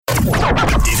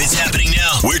If it's happening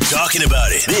now, we're talking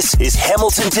about it. This is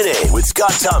Hamilton Today with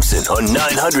Scott Thompson on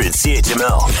 900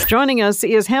 CHML. Joining us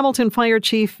is Hamilton Fire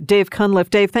Chief Dave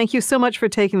Cunliffe. Dave, thank you so much for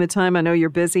taking the time. I know you're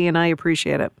busy, and I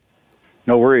appreciate it.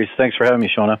 No worries. Thanks for having me,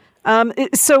 Shona.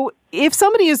 So if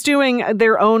somebody is doing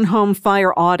their own home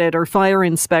fire audit or fire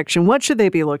inspection, what should they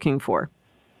be looking for?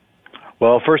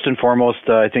 Well, first and foremost,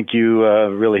 I think you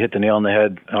really hit the nail on the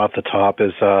head off the top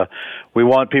is we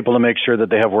want people to make sure that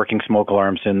they have working smoke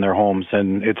alarms in their homes.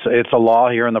 And it's a law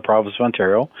here in the province of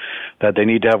Ontario that they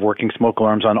need to have working smoke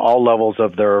alarms on all levels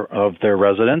of their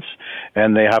residence,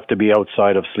 and they have to be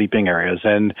outside of sleeping areas.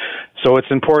 And so it's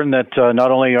important that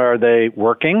not only are they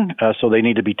working, so they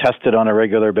need to be tested on a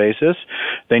regular basis,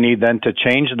 they need then to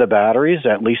change the batteries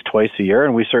at least twice a year,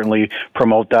 and we certainly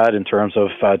promote that in terms of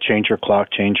change your clock,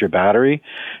 change your battery.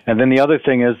 And then the other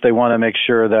thing is they want to make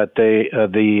sure that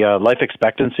the life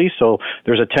expectancy, so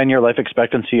there's a 10-year life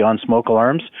expectancy on smoke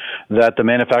alarms, that the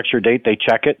manufacturer date, they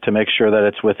check it to make sure that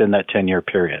it's within that 10-year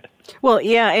period. Well,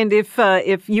 yeah, and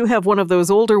if you have one of those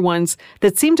older ones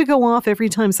that seem to go off every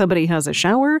time somebody has a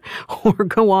shower or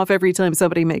go off every time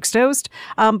somebody makes toast,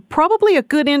 probably a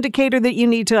good indicator that you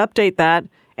need to update that,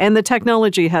 and the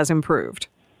technology has improved.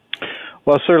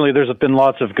 Well, certainly there's been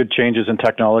lots of good changes in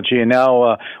technology, and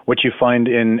now what you find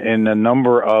in a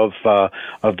number of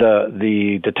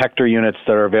the detector units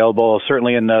that are available,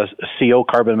 certainly in the CO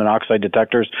carbon monoxide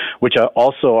detectors, which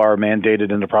also are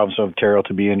mandated in the province of Ontario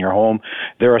to be in your home.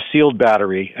 They're a sealed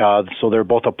battery, so they're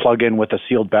both a plug-in with a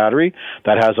sealed battery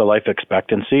that has a life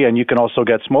expectancy, and you can also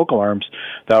get smoke alarms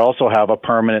that also have a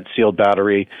permanent sealed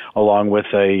battery along with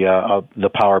the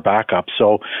power backup.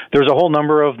 So there's a whole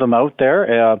number of them out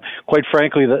there. Quite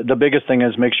frankly, the biggest thing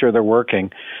is make sure they're working.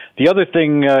 The other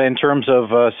thing in terms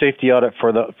of safety audit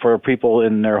for people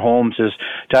in their homes is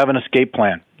to have an escape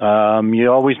plan.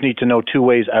 You always need to know two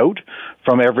ways out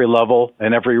from every level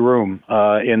and every room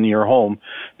in your home,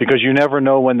 because you never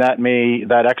know when that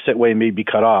exit way may be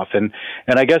cut off. And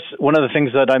I guess one of the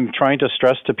things that I'm trying to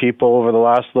stress to people over the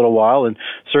last little while, and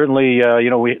certainly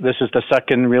this is the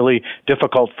second really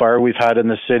difficult fire we've had in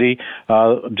the city.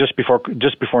 Just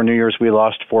before New Year's, we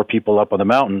lost 4 people up on the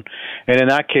mountain, and in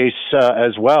that case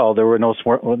as well, there were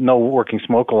no working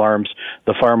smoke alarms.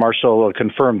 The fire marshal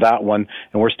confirmed that one,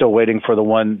 and we're still waiting for the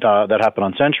one that happened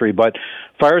on Century. But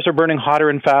fires are burning hotter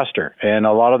and faster, and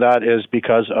a lot of that is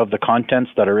because of the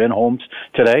contents that are in homes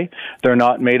today. They're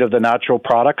not made of the natural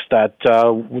products that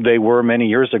they were many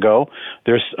years ago.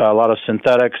 There's a lot of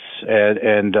synthetics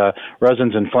and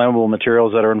resins and flammable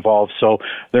materials that are involved, so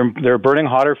they're burning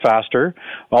hotter, faster.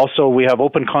 Also, we have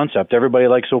open concept. Everybody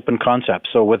likes open concept.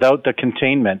 So without the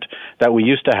containment that we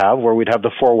used to have, where we'd have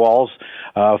the 4 walls,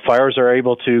 fires are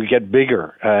able to get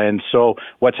bigger. And so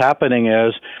what's happening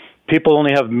is people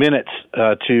only have minutes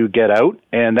to get out,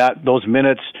 and those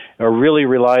minutes are really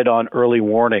relied on early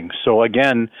warning. So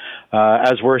again,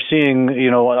 as we're seeing,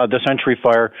 the Century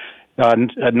Fire, at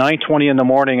 9:20 in the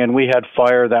morning, and we had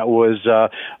fire that was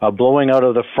blowing out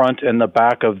of the front and the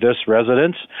back of this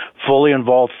residence, fully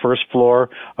involved first floor,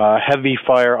 heavy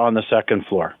fire on the second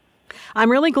floor.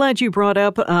 I'm really glad you brought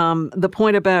up the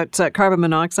point about carbon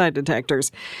monoxide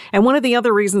detectors. And one of the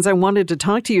other reasons I wanted to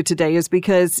talk to you today is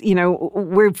because,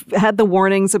 we've had the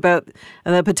warnings about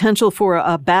the potential for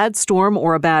a bad storm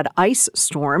or a bad ice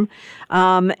storm.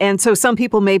 And so some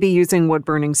people may be using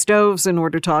wood-burning stoves in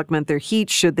order to augment their heat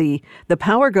should the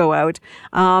power go out.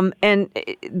 And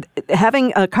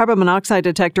having a carbon monoxide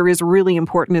detector is really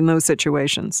important in those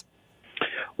situations.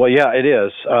 Well, yeah, it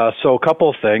is. So a couple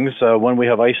of things. When we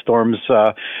have ice storms,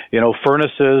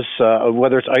 furnaces,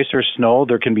 whether it's ice or snow,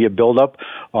 there can be a buildup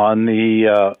on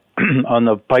the on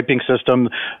the piping system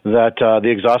that the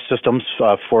exhaust systems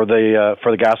for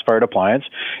the gas-fired appliance.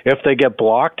 If they get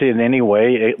blocked in any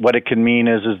way, what it can mean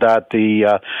is that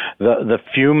the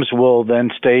fumes will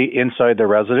then stay inside the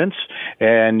residence,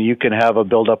 and you can have a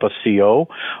buildup of CO.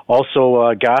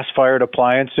 Also, gas-fired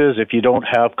appliances, if you don't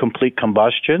have complete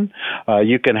combustion,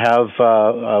 you can have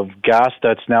gas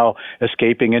that's now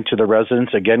escaping into the residence,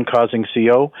 again causing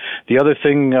CO. The other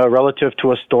thing relative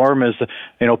to a storm is,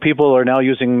 people are now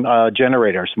using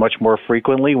generators much more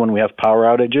frequently when we have power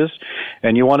outages,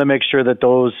 and you want to make sure that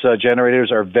those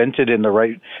generators are vented in the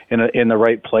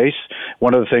right place.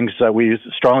 One of the things that we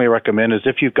strongly recommend is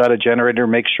if you've got a generator,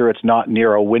 make sure it's not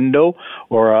near a window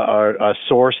or a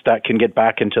source that can get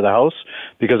back into the house,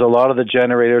 because a lot of the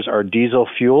generators are diesel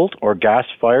fueled or gas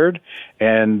fired,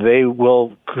 and they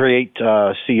will create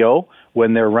CO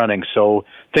when they're running. So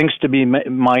things to be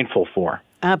mindful for.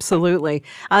 Absolutely.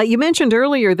 You mentioned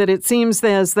earlier that it seems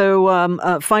as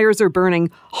though fires are burning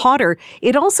hotter.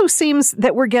 It also seems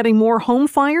that we're getting more home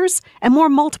fires and more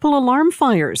multiple alarm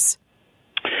fires.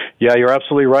 Yeah, you're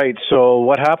absolutely right. So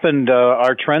what happened,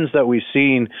 our trends that we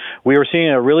were seeing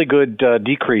a really good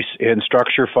decrease in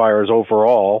structure fires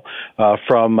overall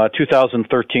from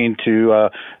 2013 to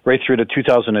right through to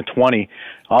 2020.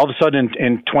 All of a sudden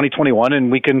in 2021, and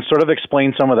we can sort of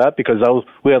explain some of that because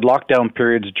we had lockdown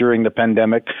periods during the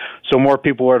pandemic, so more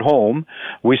people were at home.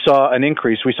 We saw an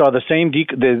increase. We saw the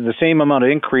same amount of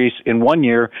increase in 1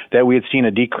 year that we had seen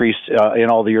a decrease in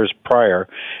all the years prior,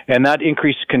 and that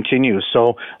increase continues.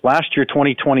 So last year,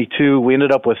 2022, we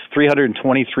ended up with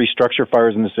 323 structure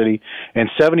fires in the city, and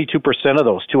 72% of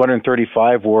those,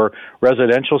 235, were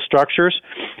residential structures.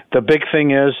 The big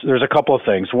thing is there's a couple of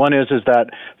things. One is that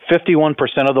 51%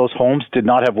 of those homes did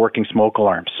not have working smoke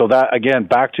alarms. So that, again,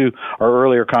 back to our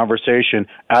earlier conversation,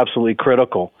 absolutely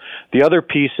critical. The other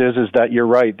piece is that you're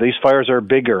right. These fires are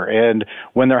bigger, and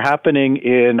when they're happening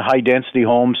in high-density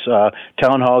homes,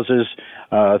 townhouses,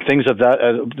 things of that,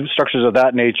 structures of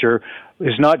that nature,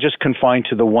 is not just confined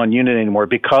to the one unit anymore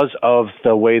because of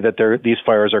the way that these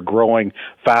fires are growing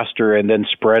faster and then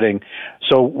spreading.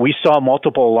 So we saw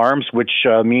multiple alarms, which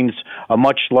means a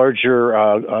much larger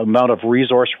amount of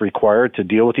resource required to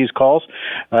deal with these calls.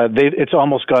 It's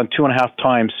almost gone 2.5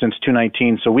 times since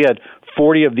 2019. So we had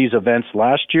 40 of these events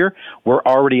last year. We're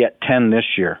already at 10 this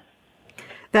year.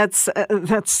 That's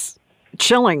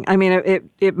chilling. I mean,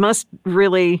 it must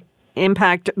really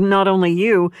impact not only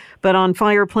you, but on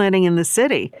fire planning in the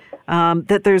city,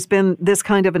 that there's been this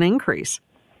kind of an increase.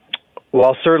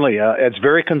 Well, certainly. It's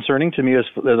very concerning to me as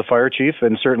a fire chief,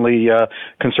 and certainly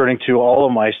concerning to all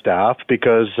of my staff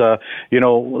because,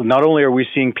 not only are we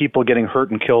seeing people getting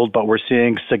hurt and killed, but we're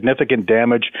seeing significant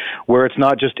damage where it's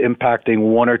not just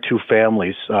impacting one or two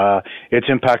families. It's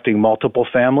impacting multiple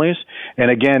families.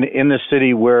 And again, in the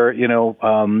city where,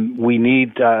 we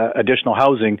need additional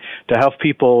housing, to have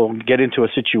people get into a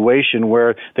situation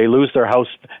where they lose their house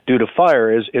due to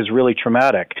fire is really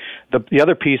traumatic. The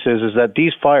other piece is that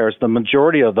these fires, the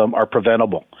majority of them are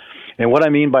preventable. And what I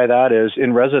mean by that is,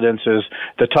 in residences,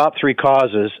 the top three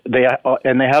causes, they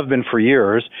have been for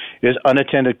years, is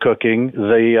unattended cooking,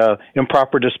 the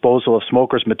improper disposal of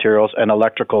smokers' materials, and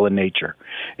electrical in nature.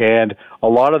 And a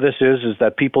lot of this is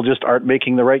that people just aren't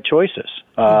making the right choices.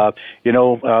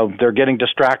 They're getting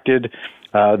distracted.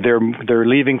 They're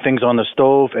leaving things on the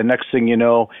stove, and next thing you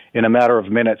know, in a matter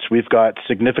of minutes, we've got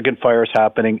significant fires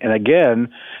happening. And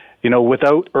again,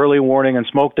 without early warning and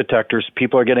smoke detectors,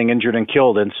 people are getting injured and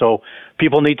killed. And so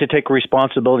people need to take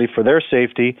responsibility for their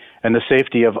safety and the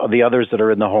safety of the others that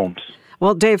are in the homes.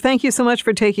 Well, Dave, thank you so much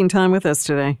for taking time with us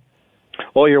today.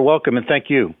 Well, you're welcome, and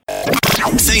thank you.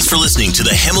 Thanks for listening to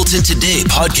the Hamilton Today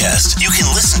podcast. You can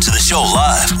listen to the show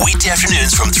live weekday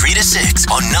afternoons from 3 to 6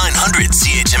 on 900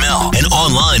 CHML and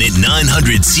online at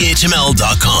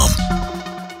 900CHML.com.